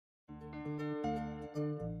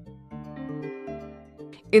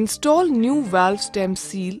Install new valve stem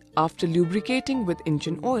seal after lubricating with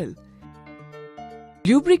engine oil.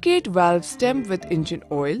 Lubricate valve stem with engine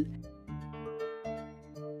oil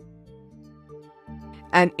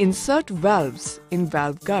and insert valves in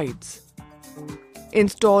valve guides.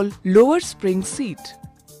 Install lower spring seat.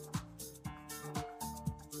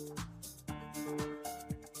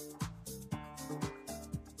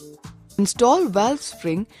 Install valve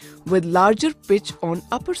spring with larger pitch on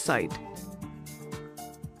upper side.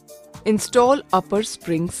 Install upper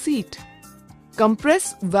spring seat.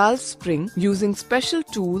 Compress valve spring using special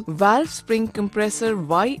tool Valve Spring Compressor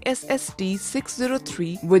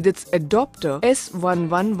YSST603 with its adapter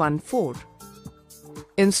S1114.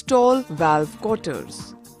 Install valve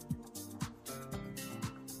quarters.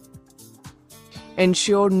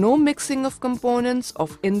 Ensure no mixing of components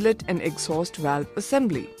of inlet and exhaust valve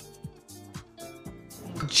assembly.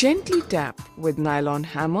 Gently tap with nylon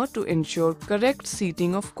hammer to ensure correct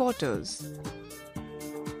seating of quarters.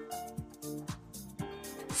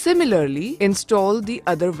 Similarly, install the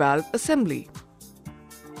other valve assembly.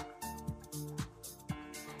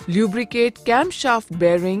 Lubricate camshaft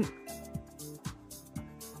bearing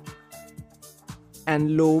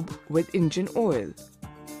and lobe with engine oil.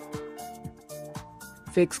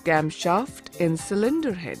 Fix camshaft in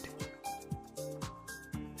cylinder head.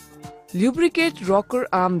 Lubricate rocker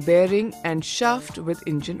arm bearing and shaft with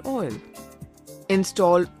engine oil.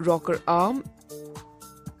 Install rocker arm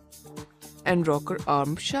and rocker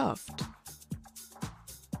arm shaft.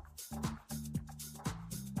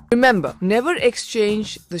 Remember, never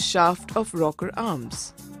exchange the shaft of rocker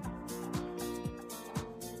arms.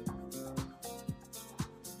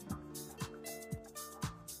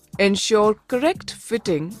 Ensure correct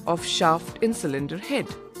fitting of shaft in cylinder head.